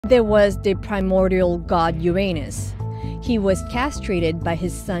There was the primordial god Uranus. He was castrated by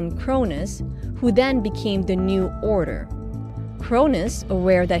his son Cronus, who then became the new order. Cronus,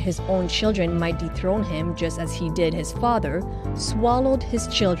 aware that his own children might dethrone him just as he did his father, swallowed his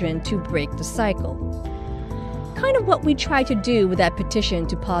children to break the cycle. Kind of what we tried to do with that petition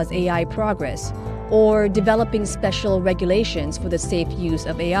to pause AI progress, or developing special regulations for the safe use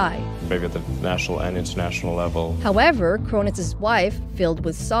of AI. Maybe at the national and international level. However, Cronus' wife, filled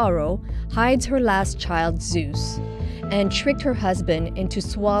with sorrow, hides her last child, Zeus, and tricked her husband into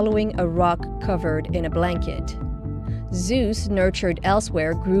swallowing a rock covered in a blanket. Zeus, nurtured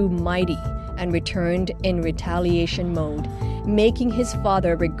elsewhere, grew mighty and returned in retaliation mode, making his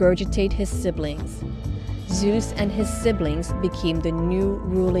father regurgitate his siblings. Zeus and his siblings became the new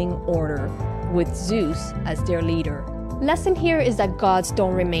ruling order, with Zeus as their leader. Lesson here is that gods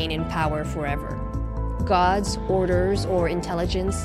don't remain in power forever. Gods, orders, or intelligence